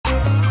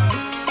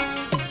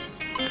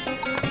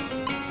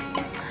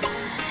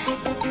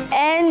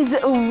And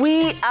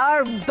we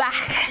are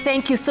back.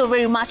 Thank you so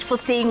very much for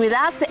staying with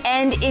us.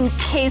 And in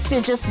case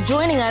you're just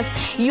joining us,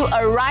 you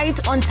are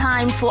right on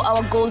time for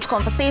our gold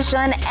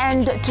conversation.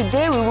 And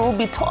today we will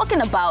be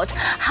talking about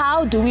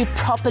how do we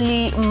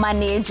properly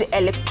manage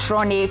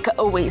electronic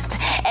waste.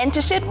 And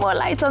to shed more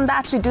light on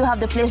that, we do have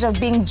the pleasure of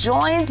being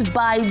joined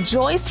by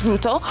Joyce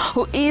Ruto,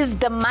 who is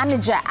the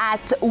manager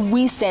at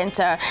We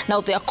Center.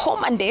 Now, their core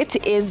mandate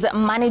is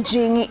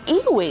managing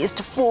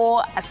e-waste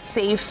for a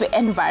safe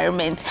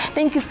environment.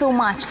 Thank you so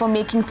much for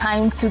making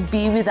time to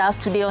be with us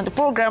today on the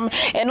program,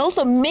 and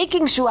also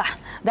making sure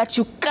that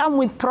you come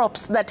with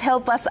props that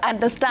help us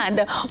understand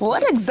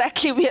what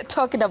exactly we are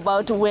talking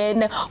about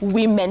when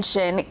we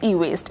mention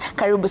e-waste.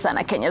 Karibu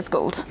sana Kenya's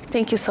Gold.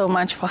 Thank you so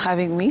much for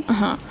having me.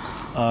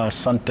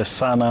 Asante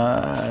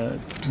sana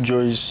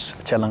Joyce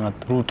Chelangat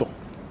Ruto.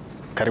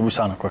 Karibu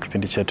sana kwa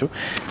kipindi chetu.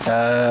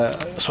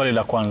 Swali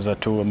la kwanza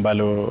tu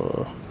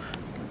ambalo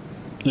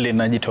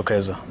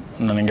linajitokeza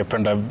na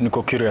ningependa,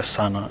 niko curious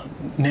sana,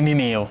 ni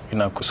nini hiyo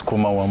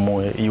inakusukuma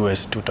uamue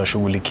e-waste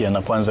utashughulikia,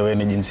 na kwanza wewe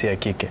ni jinsia ya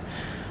kike?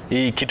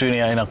 Hii kitu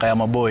inakaa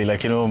maboy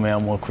lakini wewe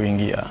umeamua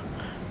kuingia.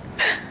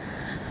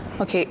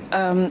 Okay,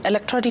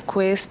 electronic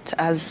waste,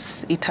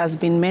 as it has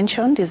been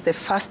mentioned, is the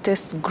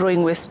fastest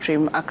growing waste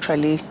stream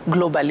actually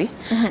globally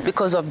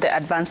because of the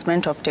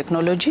advancement of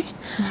technology.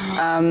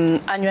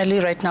 Annually,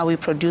 right now, we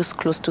produce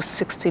close to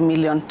 60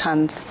 million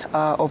tons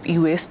of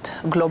e-waste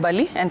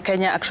globally, and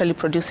Kenya actually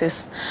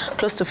produces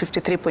close to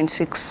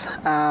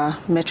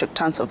 53.6 metric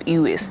tons of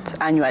e-waste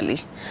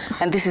annually.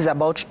 And this is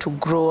about to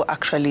grow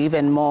actually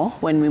even more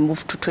when we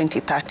move to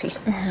 2030.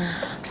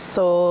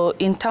 So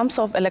in terms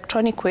of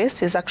electronic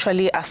waste, is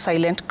actually a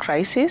silent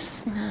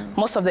crisis.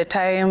 Most of the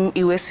time,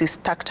 e-waste is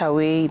tucked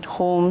away in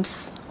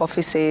homes,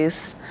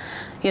 offices,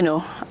 you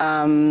know,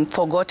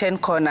 forgotten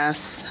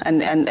corners,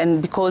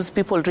 and because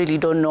people really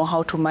don't know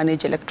how to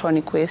manage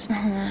electronic waste.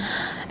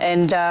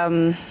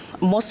 And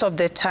most of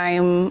the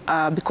time,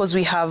 because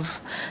we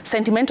have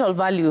sentimental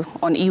value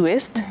on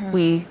e-waste,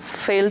 we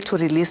fail to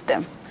release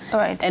them.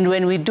 Right. And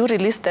when we do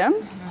release them,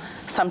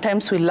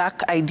 sometimes we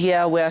lack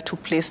idea where to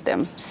place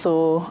them.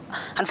 So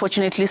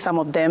unfortunately, some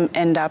of them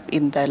end up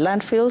in the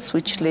landfills,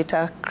 which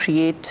later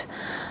create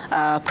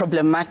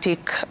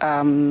problematic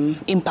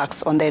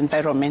impacts on the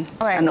environment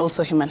and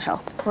also human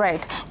health.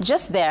 Right.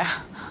 Just there,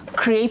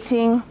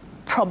 creating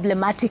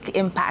problematic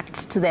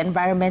impacts to the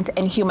environment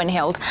and human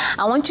health.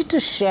 I want you to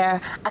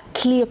share a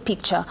clear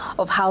picture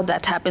of how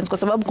that happens. Kwa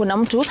sababu kuna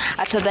mtu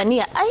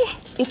atadhania,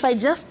 if I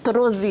just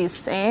throw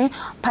this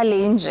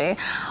pale nje,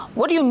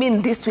 what do you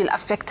mean this will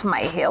affect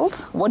my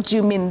health? What do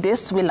you mean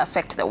this will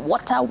affect the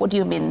water? What do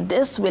you mean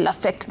this will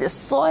affect the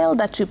soil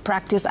that we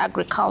practice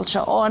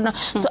agriculture on?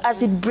 So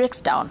as it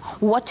breaks down,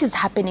 what is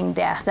happening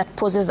there that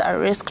poses a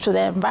risk to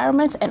the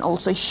environment and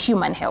also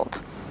human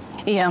health?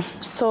 Yeah,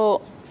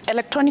 so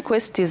electronic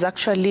waste is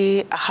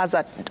actually a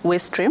hazard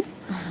waste stream.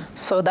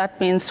 So that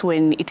means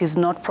when it is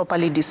not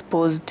properly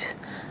disposed,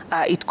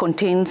 it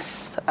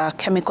contains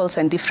chemicals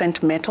and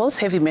different metals,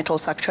 heavy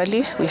metals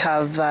actually. We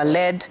have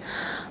lead,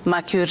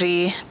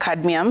 mercury,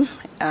 cadmium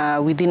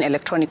within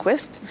electronic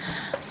waste.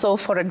 So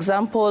for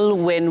example,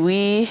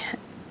 the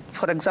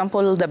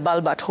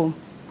bulb at home,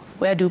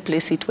 where do you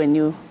place it when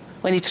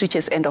it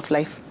reaches end of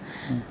life?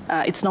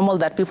 It's normal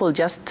that people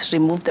just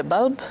remove the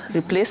bulb,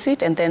 replace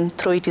it, and then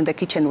throw it in the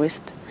kitchen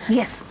waste.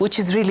 Yes. Which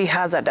is really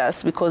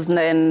hazardous, because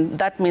then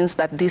that means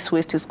that this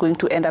waste is going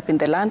to end up in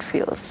the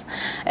landfills.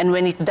 And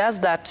when it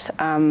does that,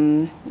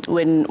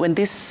 when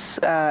this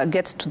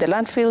gets to the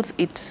landfills,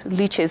 it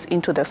leaches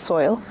into the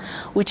soil,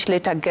 which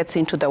later gets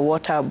into the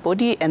water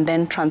body and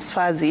then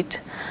transfers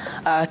it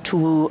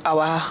to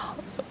our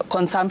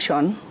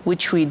consumption,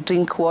 which we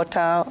drink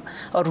water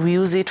or we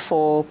use it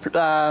for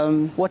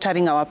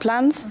watering our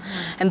plants.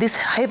 And this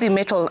heavy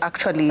metal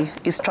actually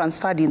is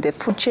transferred in the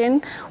food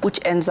chain, which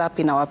ends up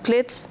in our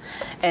plates.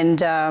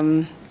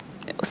 And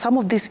some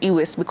of this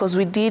e-waste, because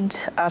we did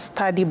a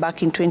study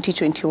back in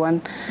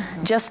 2021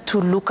 just to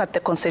look at the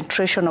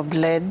concentration of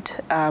lead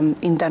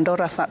in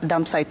Dandora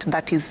dam site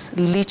that is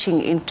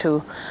leaching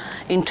into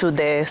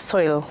the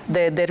soil.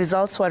 The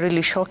results were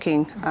really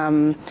shocking.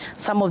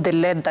 Some of the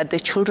lead that the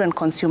children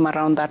consume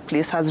around that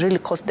place has really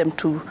caused them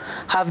to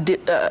have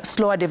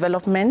slower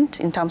development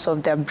in terms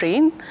of their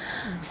brain.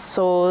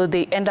 So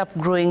they end up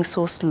growing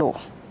so slow.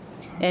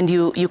 And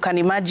you can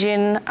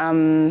imagine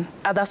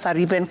others are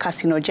even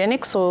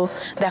carcinogenic, so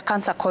they're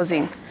cancer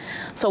causing.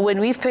 So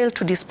when we fail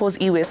to dispose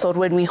e-waste, or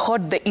when we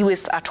hoard the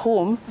e-waste at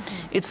home,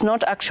 it's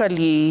not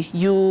actually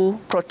you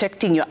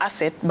protecting your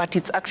asset, but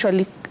it's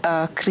actually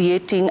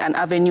creating an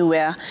avenue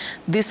where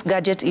this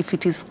gadget,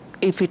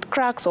 if it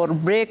cracks or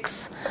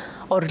breaks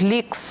or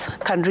leaks,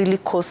 can really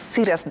cause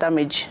serious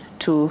damage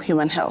to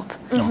human health.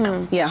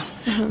 Yeah.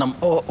 Na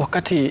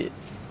wakati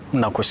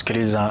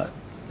nakusikiliza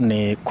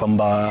ni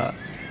kwamba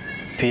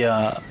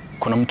pia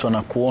kuna mtu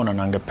anakuona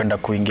na angependa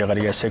kuingia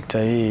katika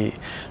sekta hii,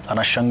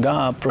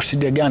 anashangaa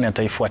procedure gani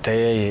ataifuata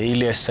yeye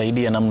ili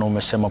asaidie, namna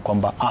umesema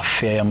kwamba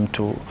afya ya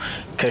mtu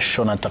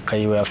kesho nataka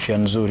iwe afya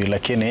nzuri,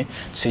 lakini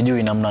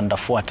sijui namna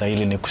ndafuata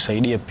ili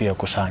nikusaidie pia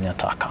kusanya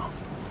taka.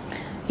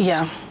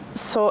 Yeah,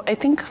 so I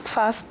think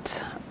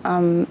first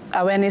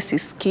awareness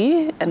is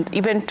key, and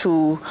even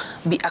to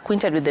be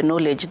acquainted with the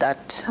knowledge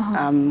that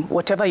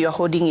whatever you're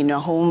holding in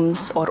your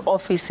homes or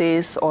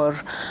offices or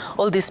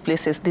all these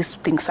places, these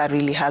things are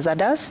really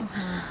hazardous.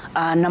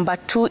 Number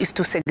two is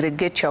to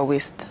segregate your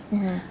waste.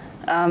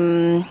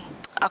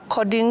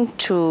 According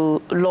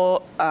to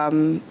law,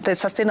 the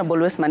Sustainable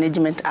Waste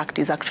Management Act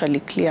is actually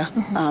clear.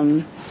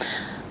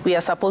 We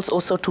are supposed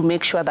also to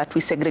make sure that we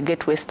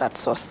segregate waste at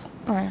source.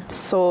 Right.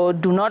 So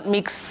do not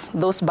mix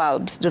those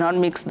bulbs, do not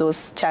mix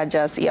those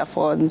chargers,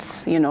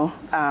 earphones, you know,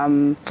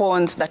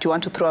 phones that you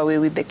want to throw away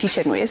with the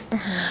kitchen waste.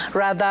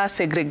 Rather,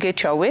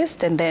 segregate your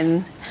waste and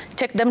then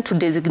take them to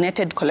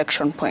designated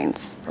collection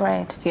points.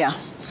 Right. Yeah.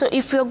 So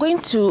if you're going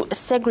to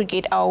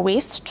segregate our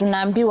waste,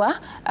 tunaambiwa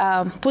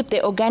put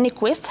the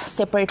organic waste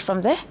separate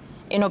from the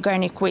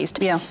inorganic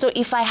waste. Yeah. So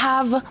if I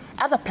have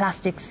other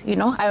plastics, you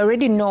know, I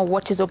already know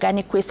what is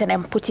organic waste and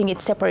I'm putting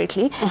it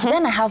separately.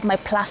 Then I have my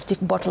plastic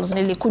bottles.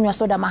 Nilikunywa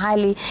soda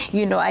mahali,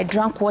 you know, I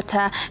drank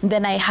water.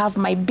 Then I have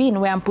my bin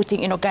where I'm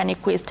putting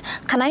inorganic waste.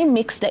 Can I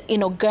mix the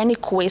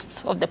inorganic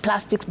waste of the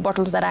plastic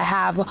bottles that I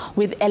have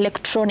with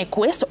electronic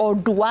waste, or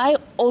do I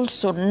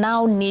also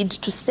now need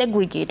to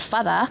segregate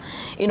further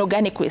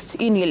inorganic waste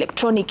in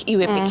electronic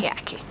iwe peke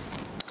yake?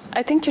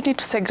 I think you need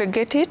to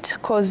segregate it,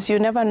 because you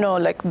never know,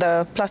 like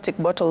the plastic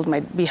bottle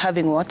might be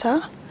having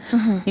water.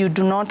 You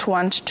do not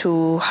want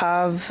to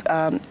have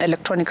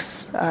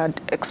electronics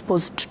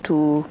exposed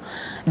to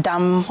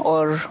damp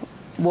or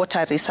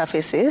watery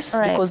surfaces,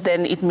 because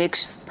then it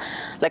makes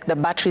like the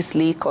batteries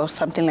leak or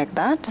something like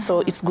that. So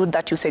it's good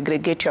that you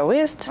segregate your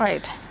waste.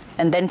 Right.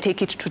 And then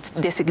take it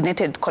to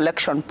designated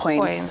collection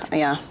points.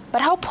 Yeah.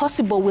 But how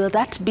possible will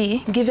that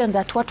be, given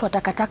that watu wa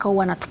takataka huwa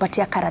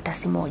wanatupatia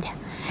karatasi moja?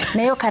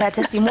 Na hiyo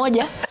karatasi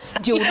moja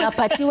ndio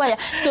unapatiwa ya.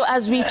 So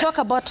as we talk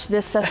about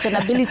the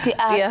Sustainability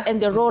Act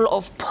and the role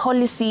of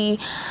policy,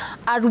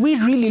 are we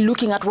really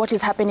looking at what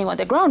is happening on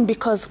the ground?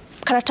 Because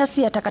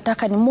karatasi ya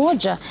takataka ni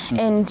moja,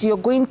 and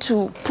you're going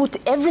to put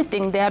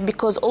everything there,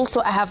 because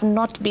also I have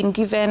not been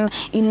given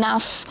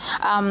enough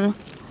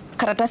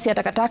karatasi ya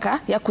takataka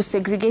ya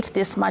kusegregate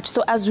this much.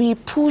 So as we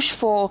push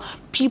for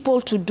people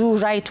to do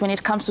right when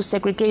it comes to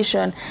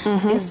segregation,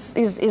 is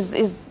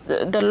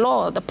the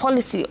law, the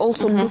policy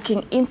also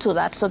looking into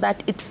that so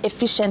that it's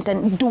efficient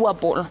and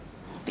doable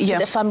to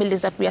the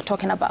families that we are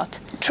talking about?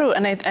 True,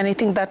 and I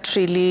think that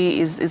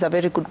really is a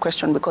very good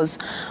question, because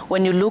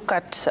when you look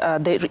at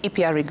the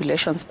EPR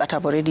regulations that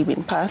have already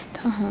been passed,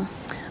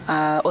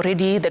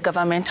 already the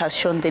government has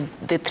shown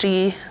the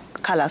three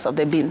colors of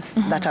the bins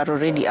that are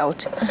already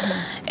out.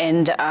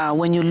 And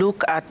when you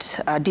look at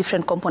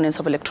different components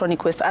of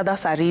electronic waste,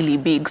 others are really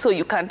big, so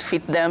you can't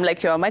fit them,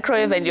 like your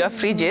microwave and your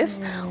fridges.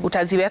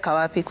 Utaziweka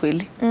wapi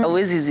kweli?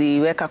 Hauwezi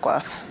ziweka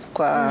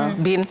kwa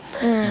bin.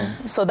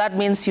 So that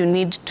means you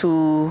need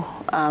to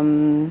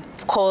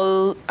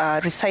call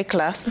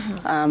recyclers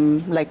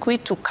like we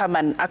to come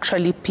and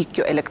actually pick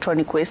your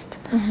electronic waste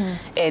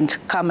and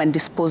come and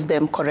dispose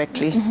them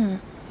correctly.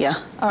 Yeah.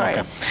 All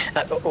right.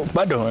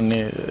 Bado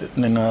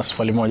nina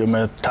swali moja,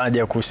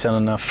 umetaja kuhusiana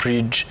na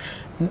fridge.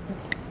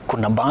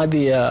 Kuna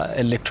baadhi ya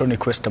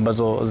electronic waste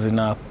ambazo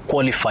zina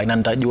qualify, na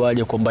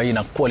nitajuaje kwamba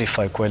ina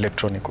qualify kwa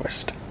electronic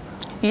waste?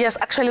 Yes,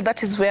 actually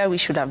that is where we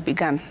should have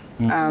begun.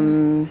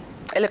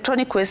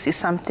 Electronic waste is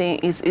something,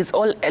 is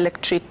all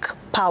electric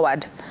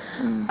powered,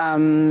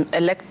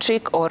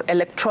 electric or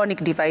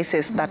electronic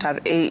devices that are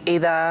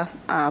either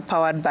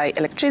powered by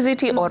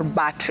electricity or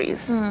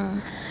batteries.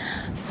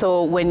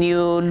 So when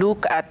you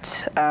look at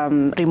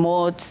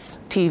remotes,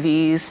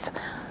 TVs,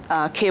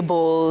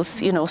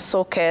 cables, you know,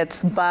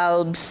 sockets,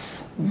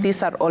 bulbs,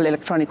 these are all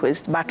electronic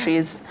waste,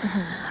 batteries.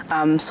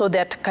 So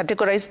they're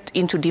categorized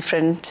into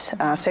different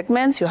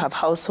segments. You have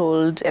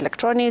household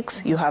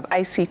electronics, you have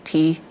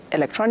ICT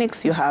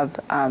electronics, you have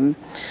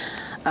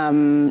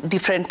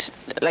different,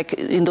 like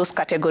in those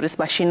categories,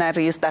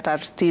 machineries that are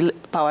still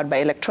powered by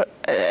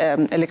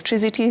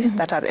electricity,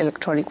 that are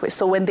electronic waste.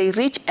 So when they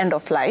reach end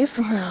of life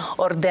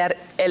or they're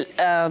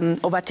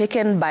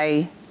overtaken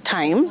by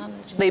time,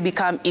 they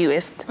become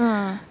e-waste.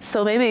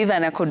 So maybe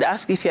even I could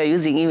ask if you're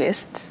using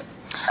e-waste.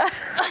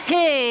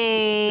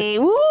 Hey,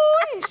 woo,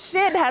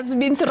 shade has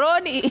been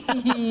thrown.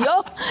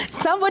 Yo,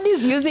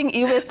 somebody's using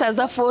e-waste as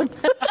a phone.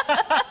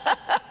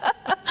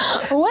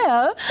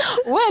 Well,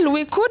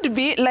 we could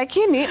be,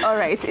 lakini, all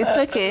right, it's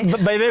okay.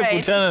 By the way,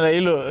 kutana na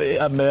hilo,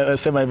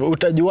 amesema hivyo,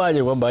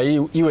 utajuaje kwamba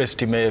hii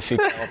e-waste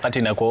imefika wakati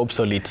inakuwa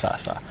obsolete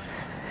sasa?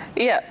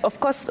 Yeah, of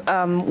course,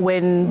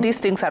 when these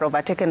things are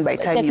overtaken by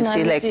time, you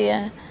see, like,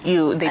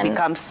 they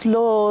become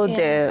slow,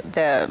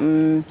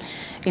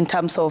 in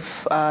terms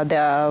of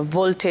their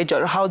voltage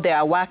or how they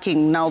are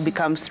working now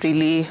becomes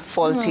really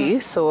faulty.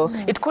 So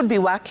it could be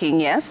working,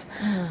 yes,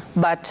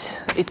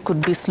 but it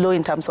could be slow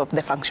in terms of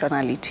the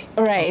functionality.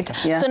 Right.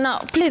 Yeah. So now,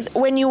 please,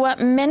 when you were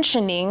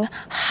mentioning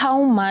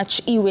how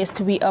much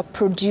e-waste we are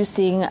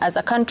producing as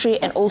a country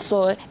and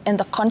also in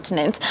the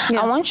continent,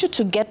 I want you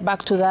to get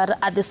back to that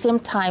at the same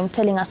time,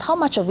 telling us how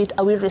much of it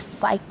are we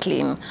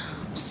recycling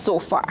so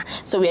far.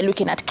 So we are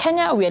looking at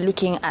Kenya, we are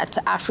looking at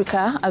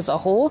Africa as a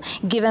whole,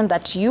 given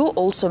that you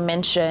also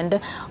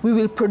mentioned we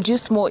will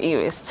produce more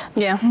e-waste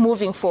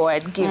moving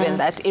forward, given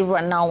that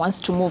everyone now wants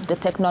to move the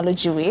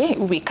technology way.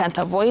 We can't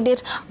avoid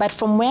it. But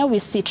from where we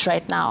sit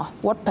right now,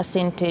 what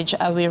percentage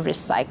are we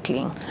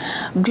recycling?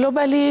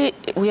 Globally,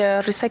 we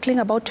are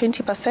recycling about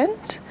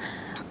 20%.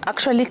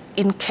 Actually,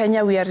 in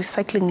Kenya, we are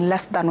recycling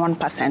less than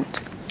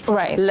 1%.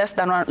 Right. Less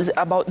than one,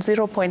 about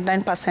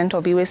 0.9%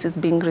 of e-waste is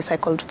being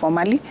recycled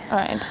formally.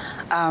 Right.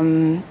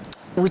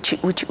 Which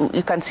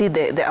you can see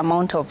the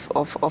amount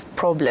of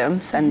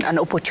problems and an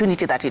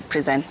opportunity that it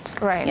presents.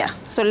 Right. Yeah.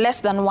 So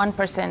less than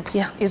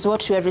 1% is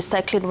what we are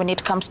recycling when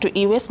it comes to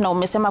e-waste. Na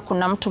umesema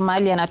kuna mtu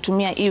mali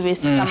anatumia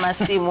e-waste kama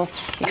simu.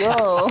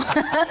 Yo.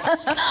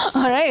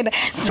 All right.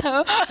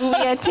 So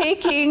we are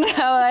taking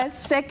our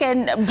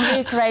second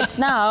break right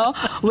now.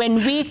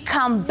 When we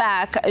come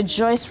back,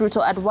 Joyce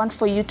Ruto, I'd want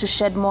for you to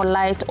shed more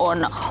light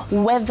on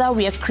whether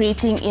we are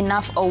creating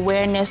enough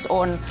awareness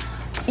on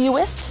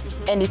e-waste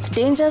and its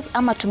dangers,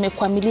 ama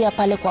tumekwamilia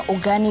pale kwa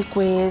organic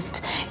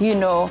waste,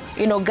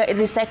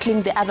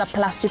 recycling the other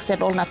plastics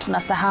and all, na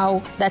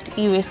tunasahau that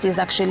e-waste is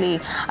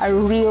actually a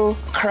real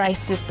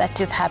crisis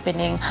that is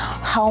happening.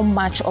 How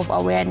much of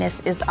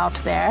awareness is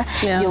out there?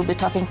 You'll be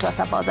talking to us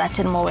about that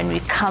and more when we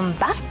come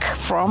back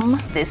from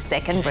this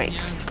second break.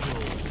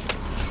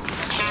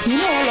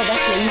 All of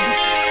us were using